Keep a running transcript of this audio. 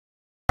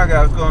Hi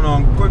guys, what's going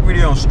on? Quick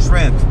video on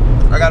strength.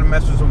 I got a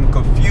message from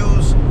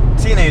confused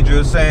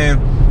teenagers saying,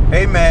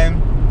 hey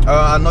man,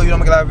 I know you don't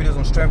make a lot of videos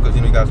on strength because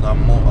you guys know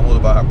I'm all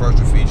about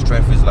hypertrophy.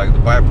 Strength is like the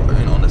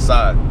byproduct, on the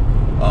side,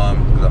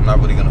 because I'm not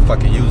really gonna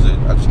fucking use it.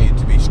 I just need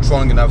to be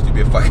strong enough to be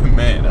a fucking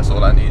man. That's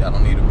all I need. I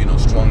don't need to be no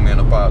strong man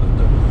or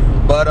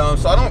powerlifter. But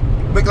so I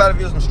don't make a lot of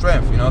videos on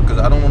strength, because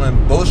I don't want to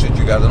bullshit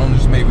you guys. I don't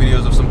just make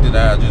videos of something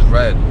that I just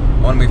read.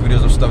 I want to make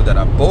videos of stuff that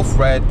I both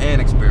read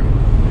and experienced.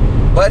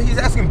 But he's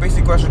asking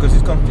basic questions because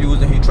he's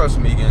confused and he trusts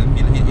me and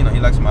he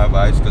likes my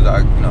advice because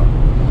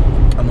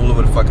I'm all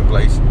over the fucking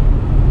place.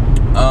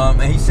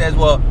 And he says,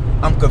 well,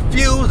 I'm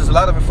confused. There's a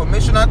lot of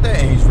information out there,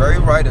 and he's very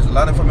right. There's a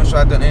lot of information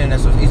out there on the internet,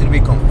 so it's easy to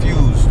be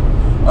confused.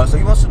 So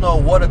he wants to know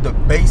what are the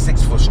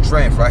basics for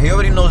strength, right? He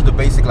already knows the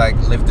basic, like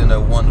lifting the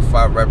 1 to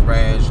 5 rep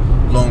range,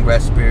 long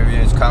rest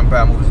periods,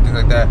 compound movements,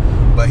 things like that.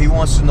 But he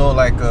wants to know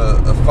like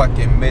a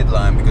fucking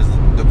midline because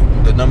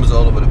the numbers are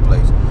all over the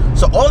place.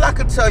 So all I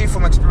could tell you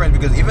from experience,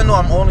 because even though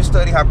I'm only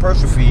studying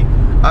hypertrophy,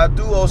 I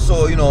do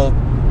also, a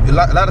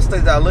lot of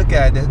studies that I look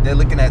at, they're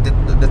looking at,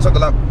 they talk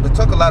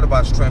a lot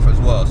about strength as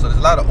well. So there's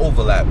a lot of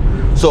overlap.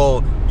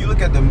 So you look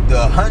at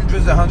the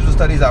hundreds and hundreds of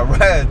studies I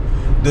read,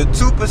 the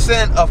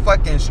 2% of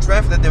fucking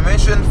strength that they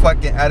mentioned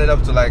fucking added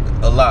up to like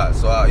a lot.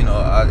 So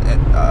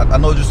I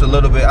know just a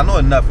little bit. I know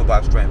enough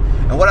about strength,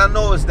 and what I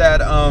know is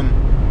that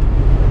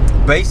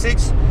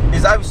basics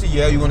is obviously,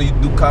 yeah, you want to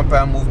do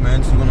compound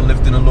movements, you want to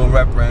lift in a low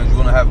rep range, you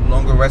want to have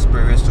longer rest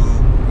periods to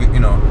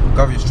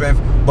cover your strength.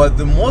 But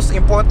the most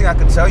important thing I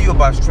can tell you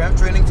about strength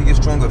training to get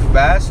stronger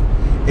fast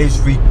is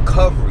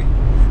recovery.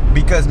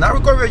 Because not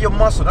recovery of your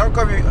muscle, not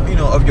recovery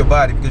of your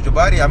body, because your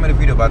body, I made a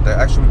video about that,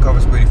 actually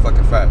recovers pretty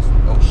fucking fast.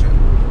 Oh shit.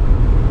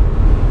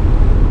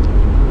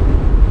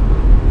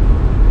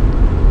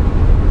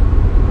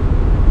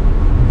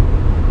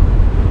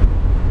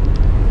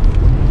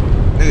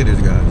 Look at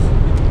this,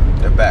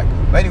 guys. They're back.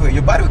 But anyway,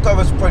 your body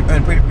recovers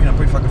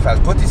pretty fucking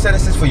fast. Protein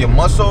synthesis for your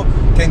muscle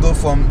can go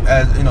from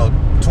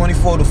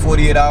 24 to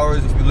 48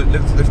 hours. If you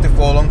lift it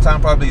for a long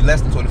time, probably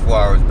less than 24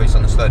 hours based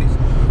on the studies.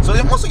 So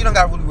your muscle you don't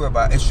gotta really worry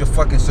about. It's your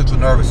fucking central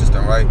nervous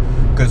system, right?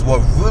 Because what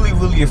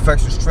really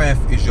affects your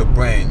strength is your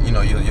brain,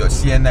 your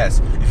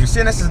CNS. If your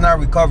CNS is not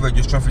recovered,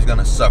 your strength is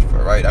gonna suffer,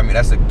 right? I mean,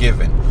 that's a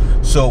given.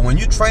 So when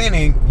you're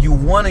training, you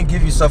want to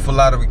give yourself a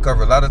lot of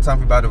recovery, a lot of time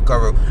for your body to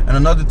recover. And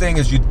another thing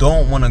is you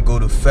don't want to go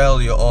to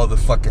failure all the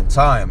fucking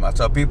time. I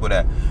tell people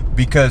that,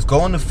 because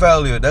going to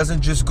failure it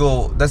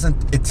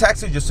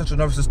taxes your central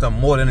nervous system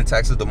more than it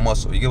taxes the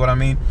muscle. You get what I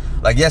mean?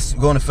 Like, yes,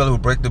 going to failure will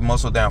break the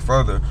muscle down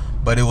further,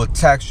 but it will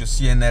tax your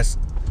CNS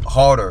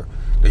harder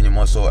than your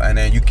muscle. And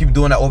then you keep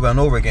doing that over and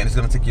over again, it's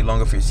going to take you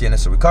longer for your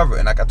CNS to recover.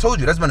 And like I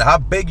told you, that's matter how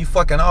big you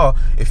fucking are,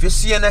 if your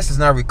CNS is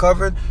not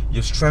recovered,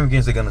 your strength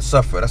gains are going to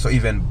suffer. That's why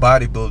even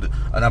bodybuilders,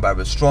 not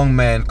bodybuilders,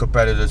 strongman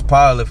competitors,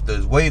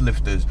 powerlifters,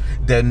 weightlifters,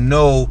 that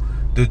know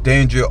the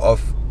danger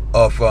of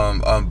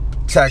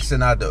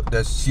taxing out the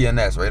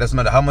CNS, right? Doesn't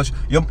matter how much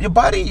your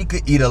body, you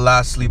could eat a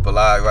lot, sleep a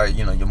lot, right?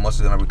 Your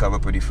muscles are gonna recover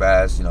pretty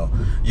fast. Your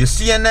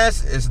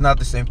CNS is not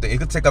the same thing. It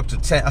could take up to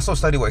 10. I saw a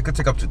study where it could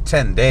take up to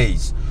 10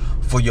 days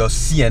for your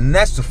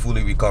CNS to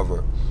fully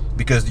recover,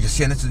 because your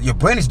CNS, your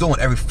brain is doing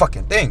every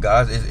fucking thing,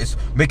 guys. It's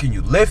making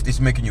you lift, it's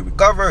making you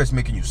recover, it's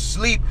making you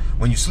sleep.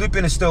 When you're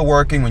sleeping, it's still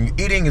working. When you're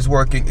eating, it's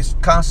working. It's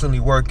constantly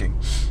working,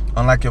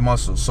 unlike your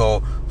muscles.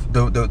 So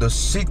the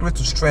secret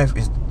to strength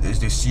is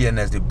the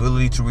CNS, the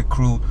ability to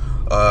recruit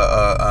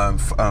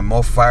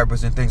more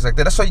fibers and things like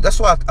that. That's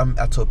why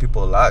I tell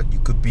people a lot, you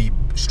could be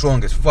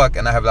strong as fuck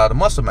and I have a lot of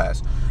muscle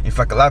mass. In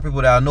fact, a lot of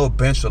people that I know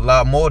bench a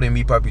lot more than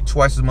me, probably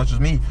twice as much as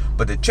me,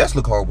 but their chest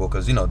look horrible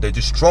because they're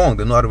just strong.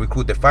 They know how to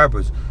recruit their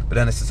fibers, but they're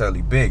not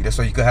necessarily big. That's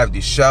why you could have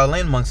these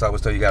Shaolin monks I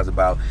was telling you guys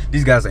about.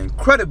 These guys are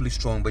incredibly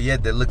strong, but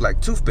yet they look like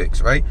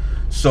toothpicks, right?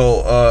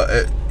 So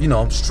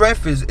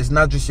strength is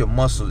not just your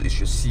muscles, it's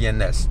your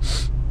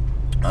CNS.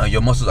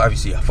 Your muscles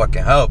obviously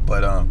fucking help,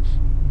 but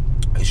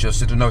it's your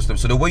central nervous system.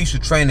 So the way you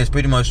should train is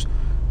pretty much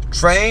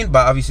train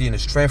by obviously in the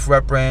strength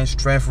rep range,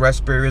 strength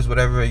rest periods,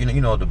 whatever,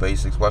 you know the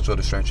basics. Watch all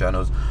the strength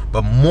channels.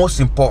 But most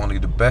importantly,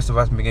 the best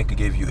advice Megan can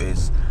give you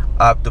is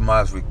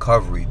optimize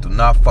recovery. Do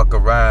not fuck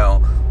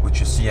around with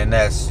your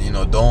CNS.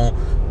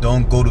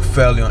 Don't go to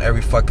failure on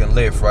every fucking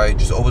lift, right?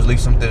 Just always leave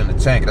something in the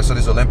tank. That's why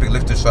this Olympic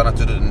lifters try not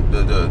to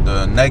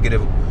the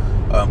negative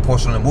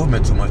portion of the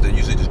movement too much. They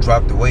usually just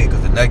drop the weight,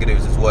 because the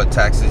negatives is what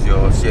taxes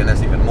your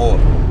CNS even more.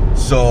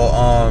 So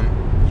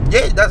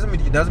yeah, it doesn't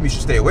mean you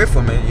should stay away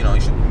from it. You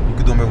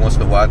could do them every once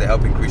in a while to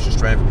help increase your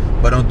strength,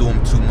 but don't do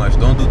them too much.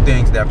 Don't do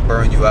things that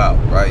burn you out,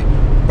 right?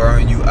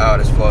 Burn you out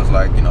as far as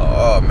like,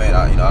 oh man,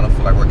 I don't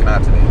feel like working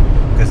out today,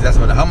 because that's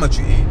when how much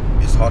you eat,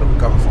 it's hard to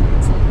recover from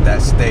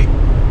that state.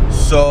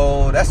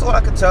 So that's all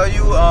I can tell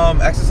you.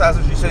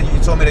 Exercises, you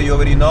told me that you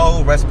already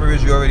know. Rest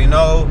periods, you already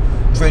know.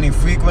 Training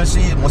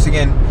frequency, once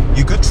again,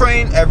 you could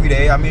train every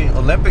day. I mean,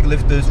 Olympic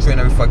lifters train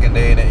every fucking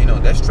day,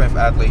 and they're strength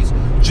athletes.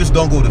 Just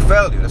don't go to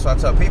failure. That's why I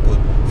tell people,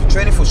 if you're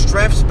training for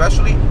strength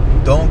especially,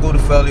 don't go to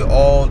failure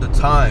all the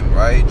time,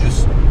 right?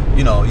 Just,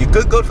 you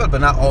could go to failure,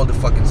 but not all the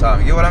fucking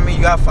time. You get what I mean?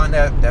 You gotta find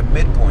that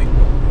midpoint.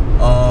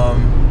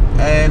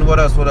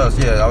 else?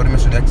 Yeah, I already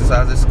mentioned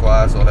exercises,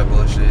 squats, all that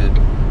bullshit.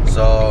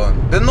 So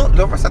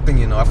the rest I think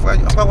you know. I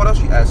forgot what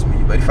else you asked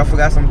me. But if I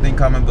forgot something,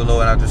 comment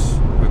below and I'll just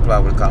reply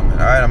with a comment.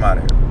 Alright, I'm out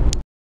of here.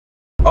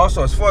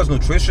 Also, as far as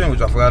nutrition,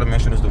 which I forgot to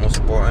mention is the most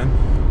important,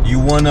 you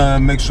want to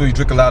make sure you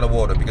drink a lot of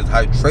water, because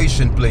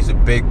hydration plays a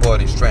big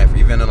part in strength.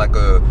 Even like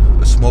a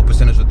small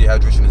percentage of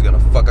dehydration is going to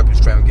fuck up your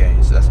strength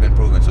gains. So that's been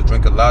proven. So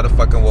drink a lot of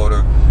fucking water.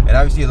 And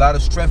obviously a lot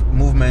of strength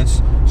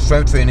movements,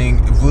 strength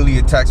training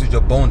really taxes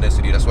your bone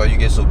density. That's why you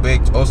get so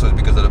big. Also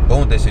because of the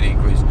bone density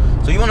increase.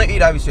 So you want to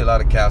eat obviously a lot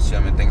of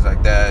calcium and things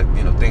like that.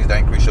 You know, things that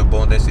increase your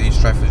bone density,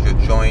 strengthens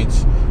your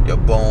joints, your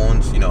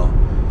bones, you know,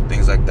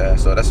 things like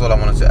that. So that's all I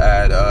wanted to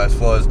add. As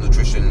far as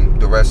nutrition,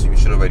 the rest you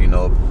should already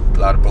know. A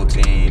lot of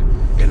protein,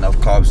 enough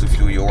carbs to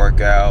fuel your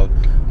workout.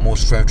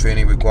 Most strength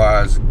training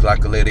requires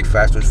glycolytic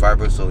fat-rich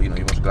fibers, so you know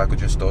your most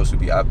glycogen stores to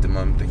be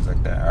optimum, things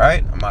like that. All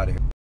right, I'm out of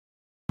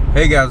here.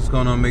 Hey guys, what's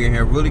going on? Megan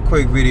here. Really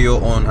quick video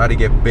on how to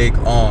get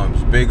bigger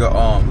arms.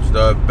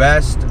 The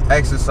best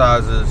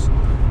exercises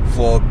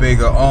for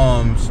bigger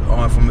arms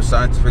from a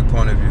scientific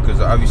point of view, because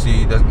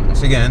obviously,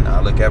 once again,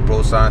 I look at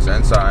bro science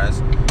and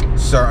science.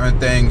 Certain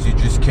things you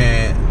just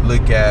can't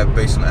look at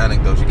based on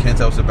anecdotes. You can't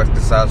tell what's the best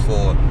exercise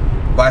for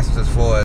biceps as far as